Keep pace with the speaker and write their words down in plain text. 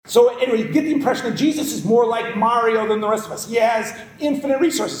So anyway, you get the impression that Jesus is more like Mario than the rest of us. He has infinite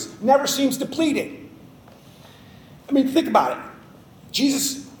resources, never seems depleted. I mean, think about it.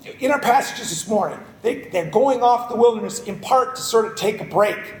 Jesus, in our passages this morning, they're going off the wilderness in part to sort of take a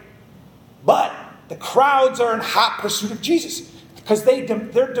break. But the crowds are in hot pursuit of Jesus because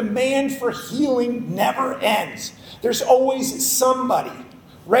their demand for healing never ends. There's always somebody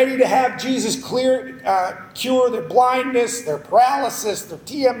ready to have Jesus cure their blindness, their paralysis, their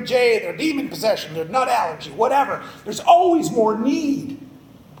TMJ, their demon possession, their nut allergy, whatever. There's always more need.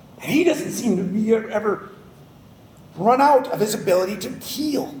 And he doesn't seem to be ever run out of his ability to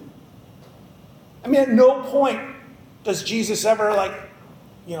heal. I mean, at no point does Jesus ever,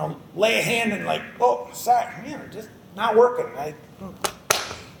 lay a hand and oh, sorry, just not working.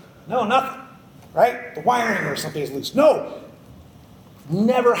 No, nothing. Right? The wiring or something is loose. No.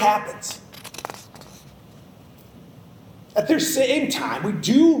 Never happens. At the same time, we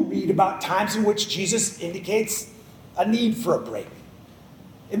do read about times in which Jesus indicates a need for a break.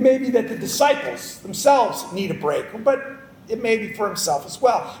 It may be that the disciples themselves need a break, but it may be for himself as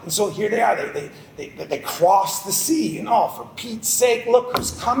well. And so here they are. They cross the sea. And for Pete's sake, look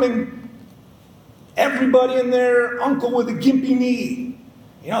who's coming. Everybody and their uncle with a gimpy knee.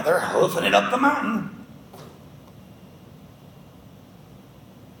 They're hoofing it up the mountain.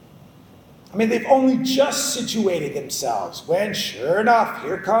 I mean, they've only just situated themselves when, sure enough,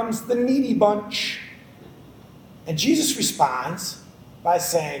 here comes the needy bunch. And Jesus responds by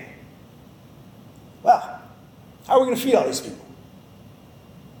saying, well, how are we going to feed all these people?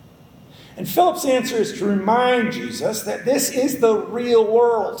 And Philip's answer is to remind Jesus that this is the real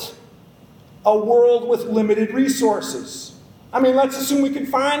world, a world with limited resources. I mean, let's assume we can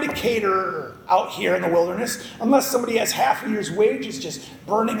find a caterer out here in the wilderness. Unless somebody has half a year's wages just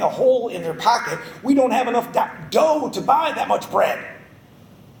burning a hole in their pocket, we don't have enough dough to buy that much bread.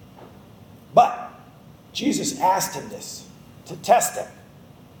 But Jesus asked him this to test him.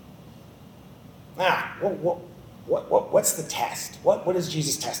 Now, what's the test? What is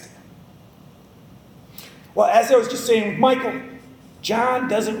Jesus testing him? Well, as I was just saying with Michael, John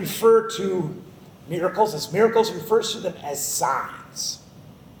doesn't refer to miracles as miracles, he refers to them as signs.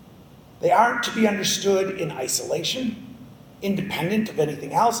 They aren't to be understood in isolation, independent of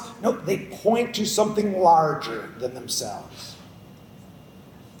anything else. No, they point to something larger than themselves.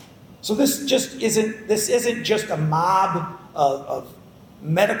 So this isn't just a mob of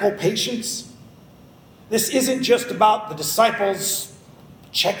medical patients. This isn't just about the disciples'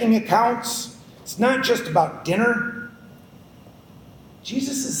 checking accounts. It's not just about dinner.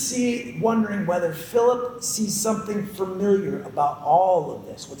 Jesus is wondering whether Philip sees something familiar about all of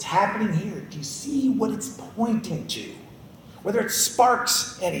this. What's happening here? Do you see what it's pointing to? Whether it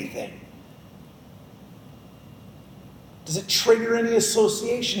sparks anything. Does it trigger any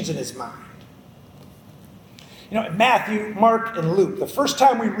associations in his mind? In Matthew, Mark, and Luke, the first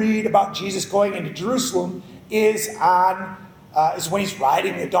time we read about Jesus going into Jerusalem is when he's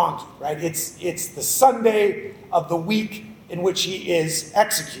riding a donkey, right? It's the Sunday of the week in which he is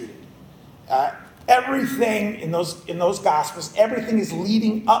executed. Everything in those Gospels, everything is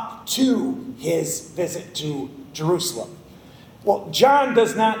leading up to his visit to Jerusalem. Well, John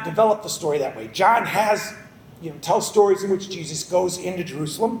does not develop the story that way. John tells stories in which Jesus goes into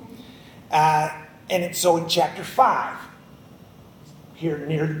Jerusalem. So in chapter 5, here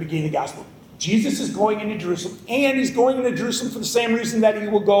near the beginning of the Gospel, Jesus is going into Jerusalem, and he's going into Jerusalem for the same reason that he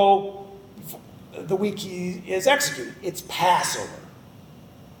will go the week he is executed. It's Passover.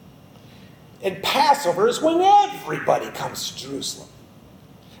 And Passover is when everybody comes to Jerusalem.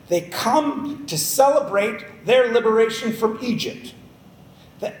 They come to celebrate their liberation from Egypt.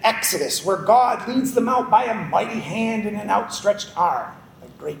 The Exodus, where God leads them out by a mighty hand and an outstretched arm. A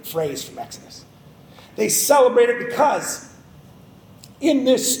great phrase from Exodus. They celebrate it because in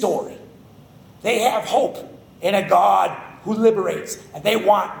this story, they have hope in a God who liberates. And they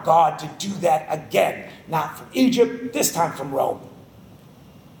want God to do that again. Not from Egypt, this time from Rome.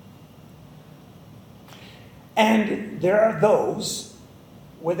 And there are those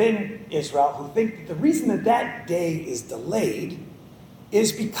within Israel who think that the reason that day is delayed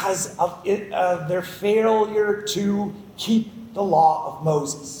is because of their failure to keep the law of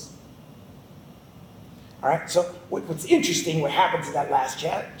Moses. All right, so what's interesting, what happens in that last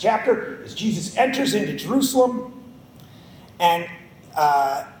chapter, is Jesus enters into Jerusalem, and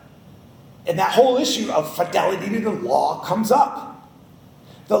that whole issue of fidelity to the law comes up.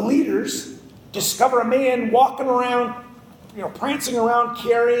 The leaders discover a man walking around, prancing around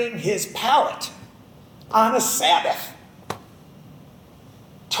carrying his pallet on a Sabbath,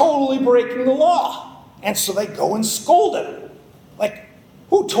 totally breaking the law. And so they go and scold him.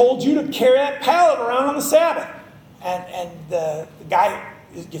 Who told you to carry that pallet around on the Sabbath? And the guy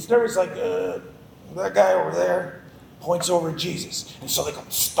gets nervous, like, that guy over there points over at Jesus. And so they come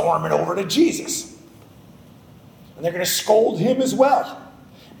storming over to Jesus. And they're going to scold him as well.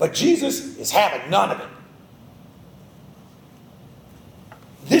 But Jesus is having none of it.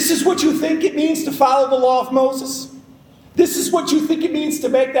 This is what you think it means to follow the law of Moses? This is what you think it means to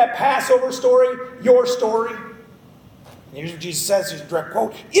make that Passover story your story? And here's what Jesus says, here's a direct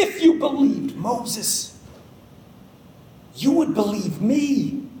quote. If you believed Moses, you would believe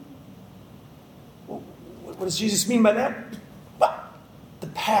me. What does Jesus mean by that? Well, the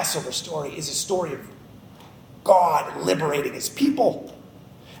Passover story is a story of God liberating his people.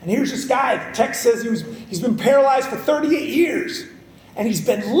 And here's this guy, the text says he's been paralyzed for 38 years. And he's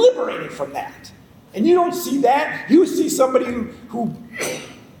been liberated from that. And you don't see that. You see somebody who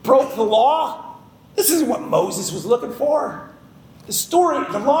broke the law. This isn't what Moses was looking for. The story,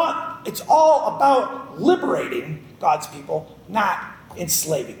 the law, it's all about liberating God's people, not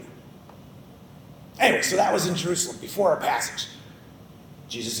enslaving them. Anyway, so that was in Jerusalem before our passage.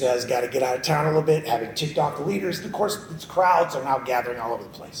 Jesus has got to get out of town a little bit, having ticked off the leaders. And of course, its crowds are now gathering all over the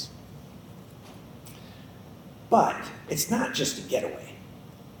place. But it's not just a getaway.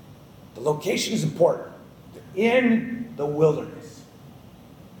 The location is important. They're in the wilderness.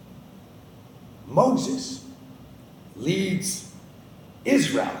 Moses leads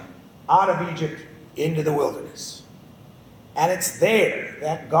Israel out of Egypt into the wilderness. And it's there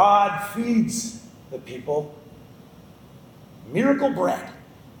that God feeds the people miracle bread,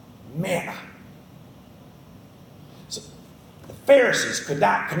 manna. So the Pharisees could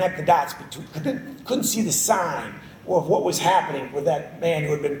not connect the dots, couldn't see the sign of what was happening with that man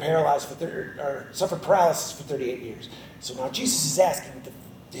who had been paralyzed or suffered paralysis for 38 years. So now Jesus is asking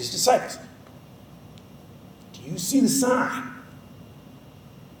his disciples, do you see the sign?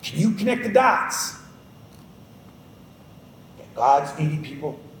 Can you connect the dots? God's needy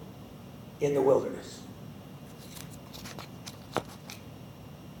people in the wilderness.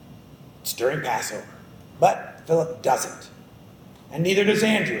 It's during Passover. But Philip doesn't. And neither does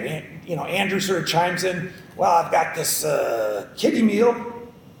Andrew. Andrew sort of chimes in, well, I've got this kiddie meal.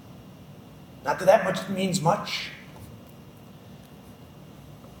 Not that that much means much.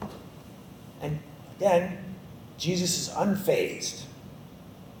 And again, Jesus is unfazed.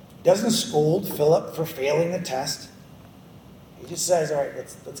 He doesn't scold Philip for failing the test. He just says, all right,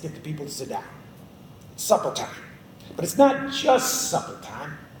 let's get the people to sit down. It's supper time. But it's not just supper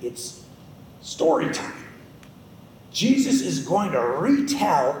time. It's story time. Jesus is going to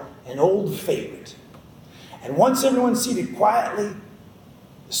retell an old favorite. And once everyone's seated quietly,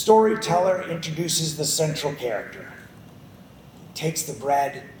 the storyteller introduces the central character. He takes the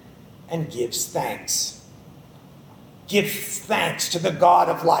bread and gives thanks. Gives thanks to the God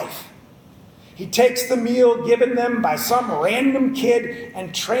of life. He takes the meal given them by some random kid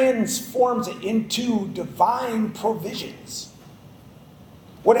and transforms it into divine provisions.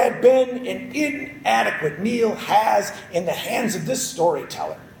 What had been an inadequate meal has, in the hands of this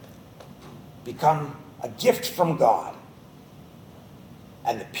storyteller, become a gift from God.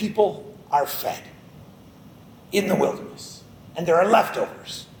 And the people are fed in the wilderness. And there are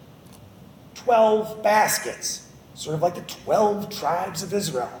leftovers. 12 baskets, sort of like the 12 tribes of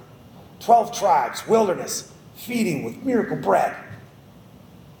Israel. 12 tribes, wilderness, feeding with miracle bread.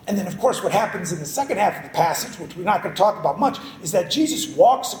 And then, of course, what happens in the second half of the passage, which we're not going to talk about much, is that Jesus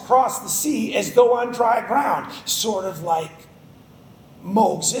walks across the sea as though on dry ground, sort of like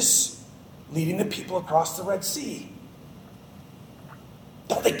Moses leading the people across the Red Sea.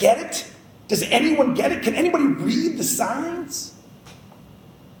 Don't they get it? Does anyone get it? Can anybody read the signs?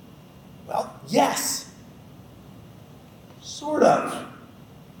 Well, yes. Sort of.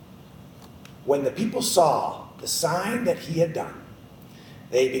 When the people saw the sign that he had done,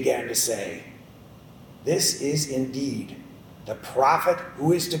 they began to say, this is indeed the prophet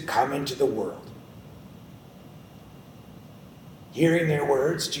who is to come into the world. Hearing their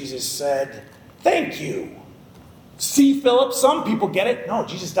words, Jesus said, thank you. See, Philip, some people get it. No,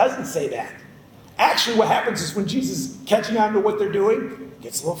 Jesus doesn't say that. Actually, what happens is when Jesus is catching on to what they're doing, he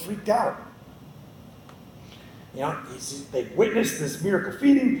gets a little freaked out. They've witnessed this miracle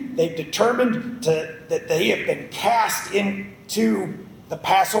feeding. They've determined that they have been cast into the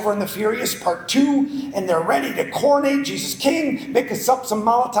Passover and the Furious, part 2, and they're ready to coronate Jesus king, make us up some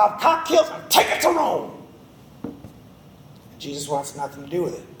Molotov cocktails, and take it to Rome. And Jesus wants nothing to do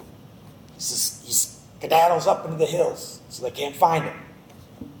with it. He skedaddles up into the hills so they can't find him.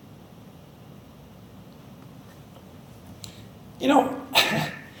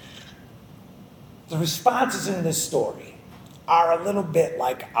 The responses in this story are a little bit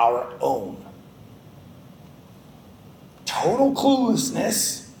like our own. Total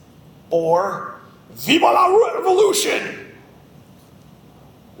cluelessness or Viva la Revolution.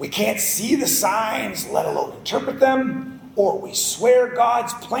 We can't see the signs, let alone interpret them, or we swear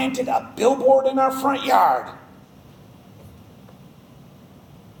God's planted a billboard in our front yard.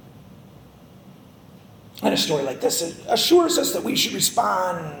 And a story like this assures us that we should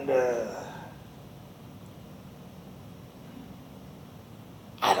respond,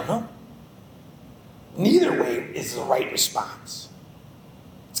 I don't know. Neither way is the right response.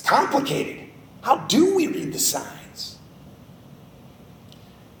 It's complicated. How do we read the signs?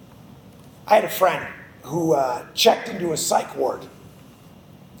 I had a friend who checked into a psych ward,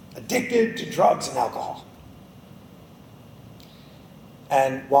 addicted to drugs and alcohol.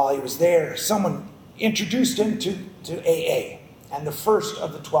 And while he was there, someone introduced him to AA and the first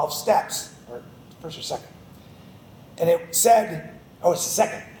of the 12 steps, or first or second. And it said, it's the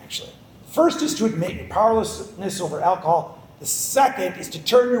second, actually. First is to admit your powerlessness over alcohol. The second is to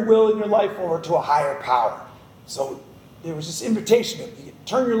turn your will and your life over to a higher power. So there was this invitation to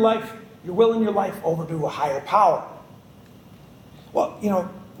turn your will and your life over to a higher power. Well,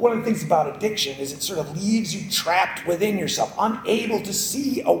 one of the things about addiction is it sort of leaves you trapped within yourself, unable to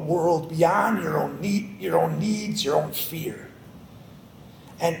see a world beyond your own needs, your own fear.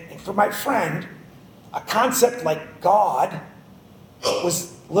 And for my friend, a concept like God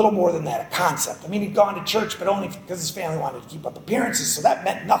was a little more than that, a concept. I mean, he'd gone to church, but only because his family wanted to keep up appearances, so that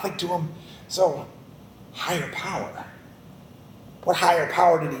meant nothing to him. So, higher power. What higher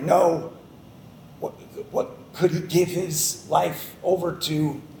power did he know? What could he give his life over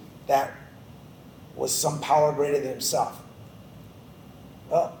to that was some power greater than himself?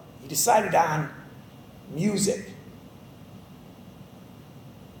 Well, he decided on music.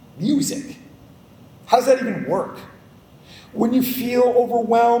 Music. How does that even work? When you feel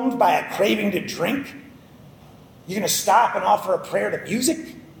overwhelmed by a craving to drink, you're going to stop and offer a prayer to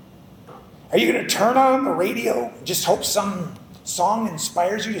music? Are you going to turn on the radio and just hope some song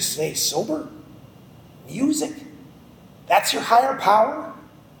inspires you to stay sober? Music? That's your higher power?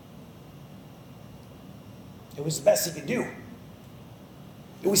 It was the best he could do.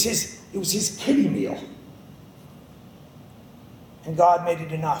 It was his kiddie meal. And God made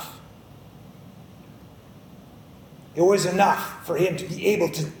it enough. It was enough for him to be able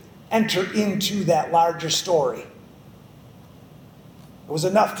to enter into that larger story. It was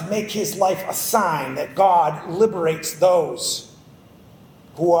enough to make his life a sign that God liberates those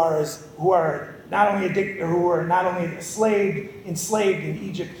who are not only addicted, who are not only enslaved in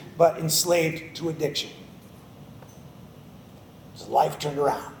Egypt, but enslaved to addiction. His life turned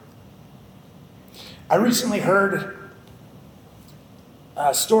around. I recently heard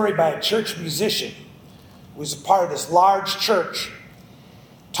a story by a church musician who was a part of this large church,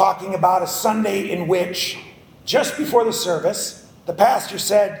 talking about a Sunday in which, just before the service, the pastor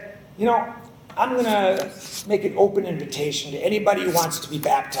said, I'm going to make an open invitation to anybody who wants to be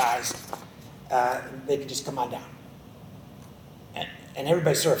baptized. They can just come on down. And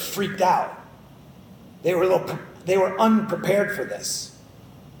everybody sort of freaked out. They were unprepared for this.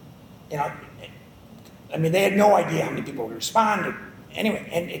 They had no idea how many people would respond. Anyway,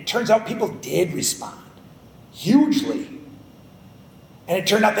 and it turns out people did respond hugely. And it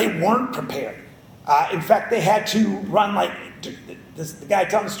turned out they weren't prepared. In fact, they had to run the guy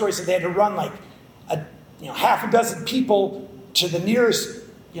telling the story said they had to run half a dozen people to the nearest,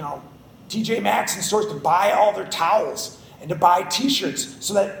 TJ Maxx and stores to buy all their towels and to buy T-shirts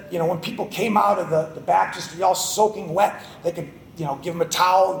so that, when people came out of the baptistry all soaking wet, they could, give them a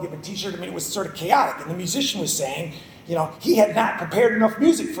towel, give them a T-shirt. It was sort of chaotic. And the musician was saying, he had not prepared enough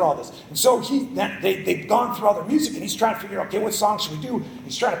music for all this. And so they've gone through all their music, and he's trying to figure out, okay, what song should we do?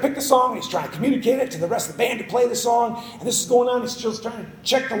 He's trying to pick the song, and he's trying to communicate it to the rest of the band to play the song. And this is going on. He's just trying to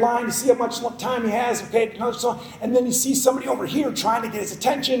check the line to see how much time he has. Okay, another song. And then he sees somebody over here trying to get his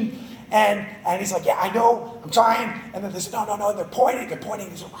attention. And he's like, yeah, I know, I'm trying. And then they say, no. And they're pointing.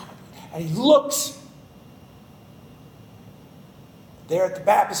 And he looks. There at the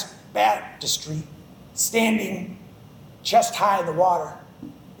baptistry, standing chest high in the water,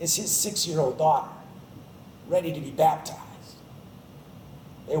 is his 6-year-old daughter, ready to be baptized.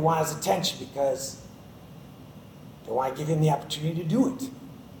 They want his attention because they want to give him the opportunity to do it.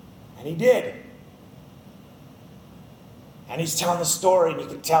 And he did. And he's telling the story, and you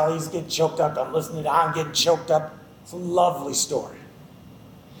can tell he's getting choked up. I'm listening to him getting choked up. It's a lovely story.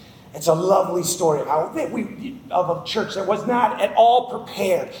 It's a lovely story of a church that was not at all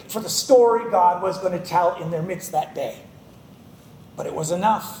prepared for the story God was going to tell in their midst that day. But it was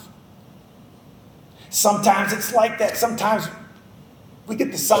enough. Sometimes it's like that. Sometimes We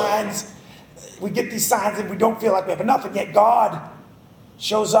get the signs. We get these signs and we don't feel like we have enough, and yet God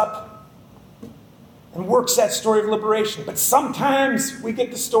shows up and works that story of liberation. But sometimes we get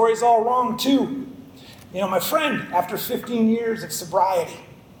the stories all wrong too. My friend, after 15 years of sobriety,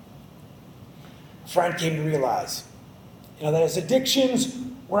 a friend came to realize, that his addictions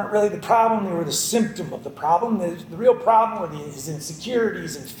weren't really the problem, they were the symptom of the problem. The real problem were his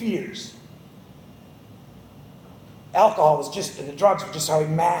insecurities and fears. Alcohol and the drugs were just how he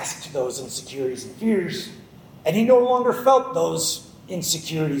masked those insecurities and fears. And he no longer felt those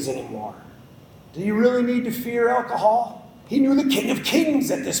insecurities anymore. Did he really need to fear alcohol? He knew the King of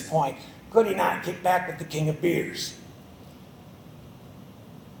Kings at this point. Could he not kick back with the King of Beers?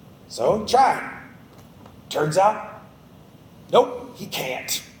 So he tried. Turns out, nope, he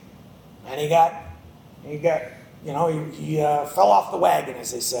can't. And he fell off the wagon,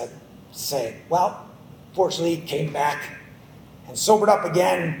 as they say. Well, fortunately, he came back and sobered up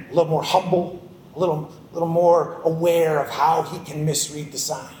again, a little more humble, a little more aware of how he can misread the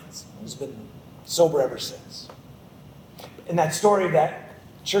signs. He's been sober ever since. And that story of that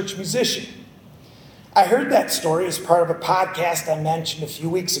church musician, I heard that story as part of a podcast I mentioned a few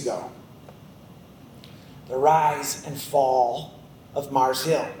weeks ago. The Rise and Fall of Mars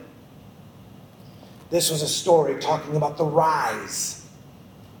Hill. This was a story talking about the rise.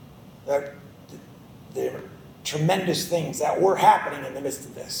 The tremendous things that were happening in the midst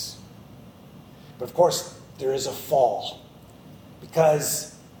of this. But of course, there is a fall.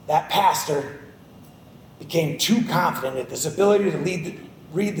 Because that pastor became too confident in his ability to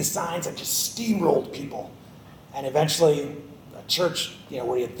read the signs and just steamrolled people. And eventually, a church,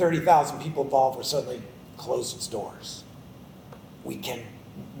 where he had 30,000 people involved, would suddenly close its doors. We can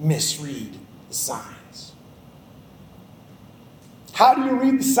misread the signs. How do you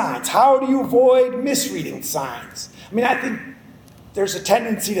read the signs? How do you avoid misreading signs? I think there's a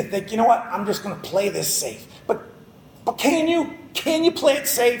tendency to think, I'm just going to play this safe. But can you? Can you play it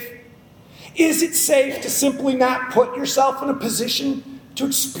safe? Is it safe to simply not put yourself in a position to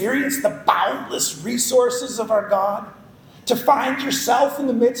experience the boundless resources of our God? To find yourself in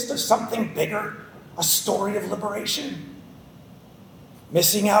the midst of something bigger, a story of liberation?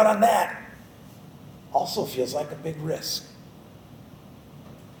 Missing out on that also feels like a big risk.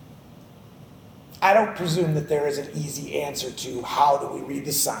 I don't presume that there is an easy answer to how do we read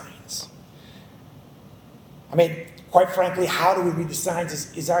the signs. Quite frankly, how do we read the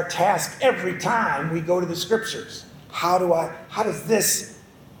signs is our task every time we go to the scriptures. How is this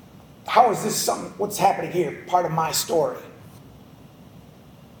something, what's happening here, part of my story?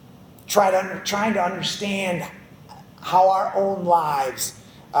 Trying to understand how our own lives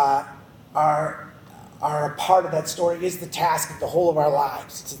are a part of that story is the task of the whole of our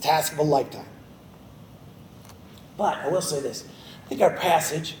lives. It's the task of a lifetime. But I will say this. I think our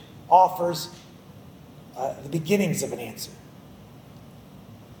passage offers the beginnings of an answer.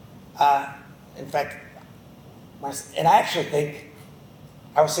 In fact, and I actually think,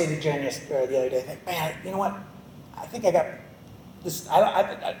 I was saying to Jen the other day, man, you know what? I think I got this.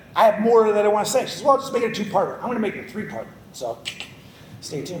 I have more that I want to say. She says, well, just make it a two-parter. I'm going to make it a three-parter. So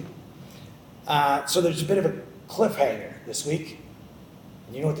stay tuned. So there's a bit of a cliffhanger this week.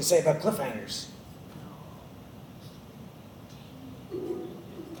 And you know what they say about cliffhangers?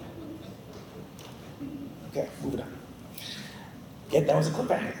 Okay, moving on. Yeah, that was a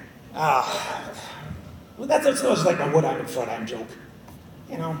cliffhanger. Well, that was like my what I'm in front I'm joke.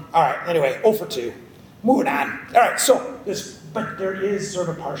 All right, anyway, 0 for 2. Moving on. All right, but there is sort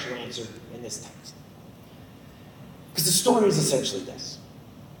of a partial answer in this text. Because the story is essentially this.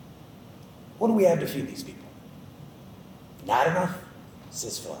 What do we have to feed these people? Not enough,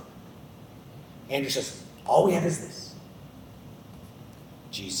 says Philip. Andrew says, all we have is this.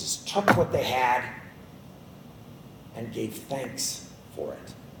 Jesus took what they had and gave thanks for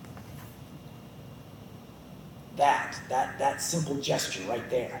it. That simple gesture right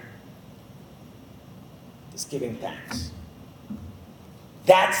there is giving thanks.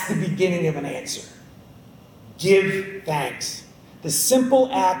 That's the beginning of an answer. Give thanks. The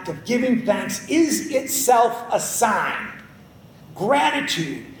simple act of giving thanks is itself a sign.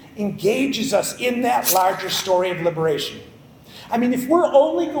 Gratitude engages us in that larger story of liberation. If we're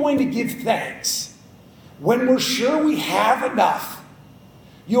only going to give thanks when we're sure we have enough,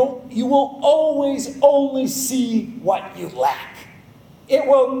 you will always only see what you lack. It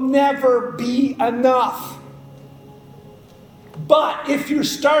will never be enough. But if your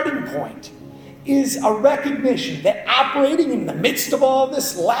starting point is a recognition that operating in the midst of all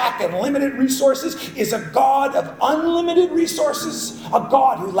this lack and limited resources is a God of unlimited resources, a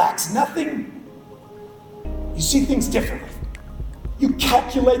God who lacks nothing, you see things differently. You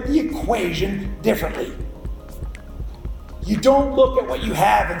calculate the equation differently. You don't look at what you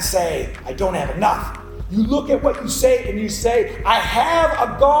have and say, I don't have enough. You look at what you say and you say, I have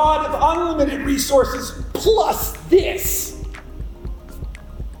a God of unlimited resources plus this.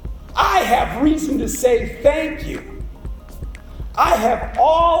 I have reason to say thank you. I have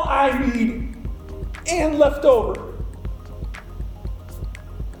all I need and left over.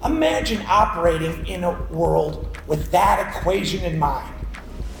 Imagine operating in a world with that equation in mind.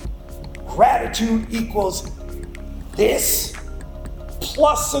 Gratitude equals this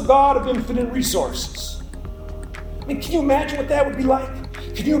plus a God of infinite resources. I mean, can you imagine what that would be like?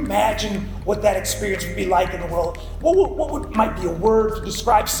 Can you imagine what that experience would be like in the world? What might be a word to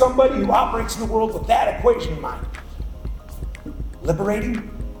describe somebody who operates in the world with that equation in mind? Liberating?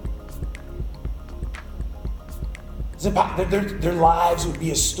 Their lives would be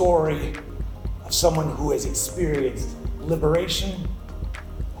a story of someone who has experienced liberation,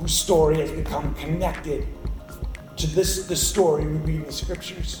 whose story has become connected to this story we read in the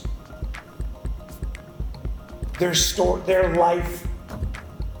scriptures. Their life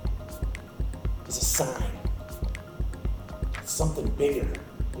is a sign. Something bigger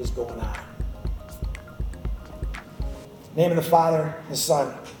is going on. In the name of the Father, the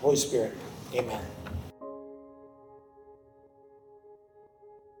Son, Holy Spirit. Amen.